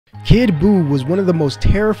Kid Buu was one of the most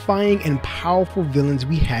terrifying and powerful villains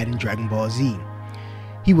we had in Dragon Ball Z.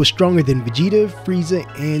 He was stronger than Vegeta, Frieza,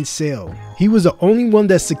 and Cell. He was the only one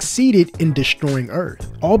that succeeded in destroying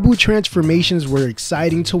Earth. All Buu transformations were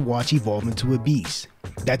exciting to watch evolve into a beast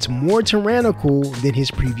that's more tyrannical than his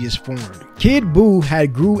previous form. Kid Buu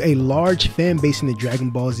had grew a large fan base in the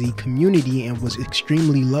Dragon Ball Z community and was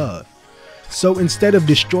extremely loved. So instead of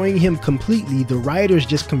destroying him completely, the writers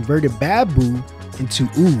just converted Bad Buu into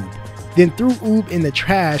Oob, then threw Oob in the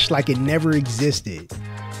trash like it never existed.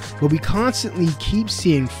 But we constantly keep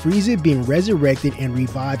seeing Frieza being resurrected and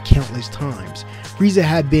revived countless times. Frieza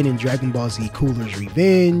had been in Dragon Ball Z Cooler's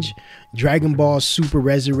Revenge, Dragon Ball Super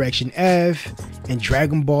Resurrection F, and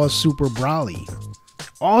Dragon Ball Super Broly.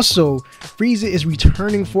 Also, Frieza is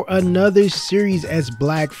returning for another series as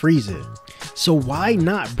Black Frieza. So why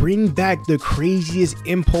not bring back the craziest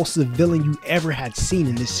impulsive villain you ever had seen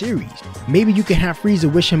in this series? Maybe you can have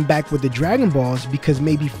Frieza wish him back with the Dragon Balls because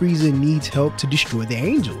maybe Frieza needs help to destroy the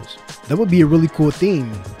angels. That would be a really cool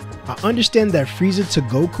theme. I understand that Frieza to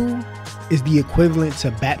Goku is the equivalent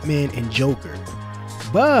to Batman and Joker,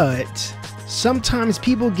 but sometimes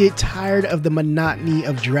people get tired of the monotony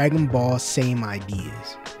of Dragon Ball's same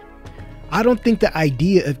ideas. I don't think the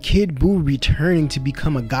idea of Kid Buu returning to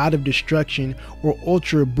become a god of destruction or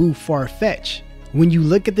Ultra Buu far-fetched when you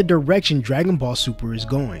look at the direction Dragon Ball Super is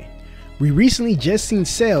going. We recently just seen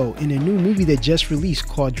Cell in a new movie that just released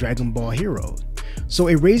called Dragon Ball Heroes. So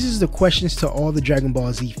it raises the questions to all the Dragon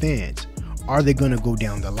Ball Z fans. Are they gonna go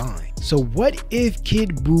down the line? So what if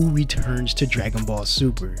Kid Buu returns to Dragon Ball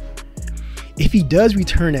Super? If he does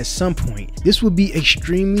return at some point, this would be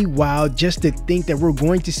extremely wild just to think that we're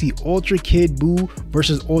going to see Ultra Kid Buu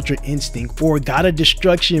versus Ultra Instinct, or God of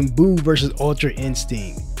Destruction Buu versus Ultra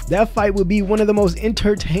Instinct. That fight would be one of the most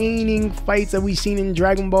entertaining fights that we've seen in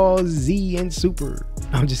Dragon Ball Z and Super.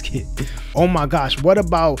 I'm just kidding. Oh my gosh, what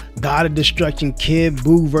about God of Destruction Kid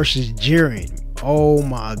Buu versus Jiren? Oh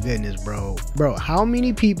my goodness, bro. Bro, how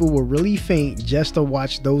many people will really faint just to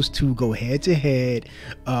watch those two go head to head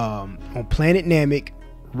on Planet Namek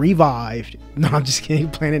Revived? No, I'm just kidding.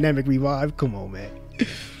 Planet Namek Revived? Come on, man.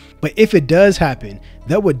 But if it does happen,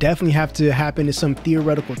 that would definitely have to happen in some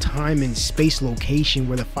theoretical time and space location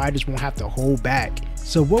where the fighters won't have to hold back.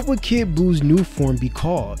 So what would Kid Buu's new form be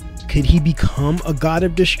called? Could he become a god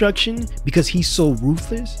of destruction because he's so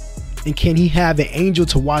ruthless? And can he have an angel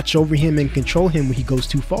to watch over him and control him when he goes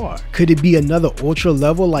too far? Could it be another ultra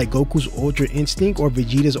level like Goku's Ultra Instinct or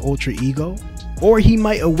Vegeta's Ultra Ego? Or he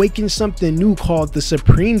might awaken something new called the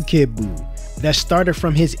Supreme Kid Buu that started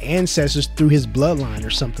from his ancestors through his bloodline or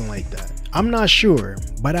something like that. I'm not sure,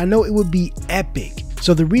 but I know it would be epic.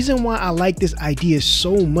 So the reason why I like this idea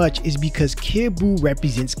so much is because Kid Buu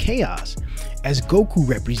represents chaos, as Goku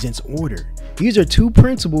represents order. These are two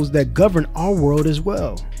principles that govern our world as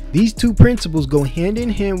well. These two principles go hand in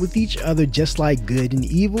hand with each other, just like good and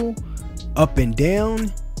evil, up and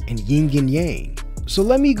down, and yin and yang. So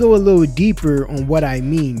let me go a little deeper on what I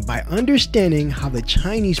mean by understanding how the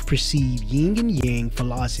Chinese perceive yin and yang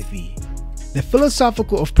philosophy. The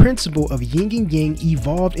philosophical principle of yin and yang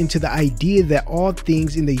evolved into the idea that all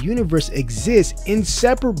things in the universe exist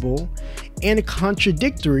inseparable and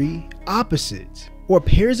contradictory opposites, or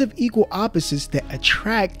pairs of equal opposites that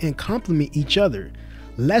attract and complement each other,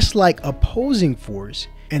 less like opposing force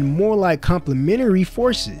and more like complementary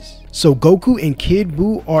forces. So Goku and Kid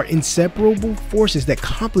Buu are inseparable forces that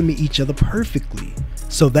complement each other perfectly.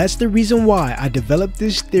 So that's the reason why I developed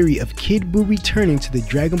this theory of Kid Buu returning to the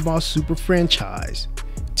Dragon Ball Super franchise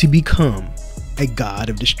to become a god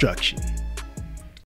of destruction.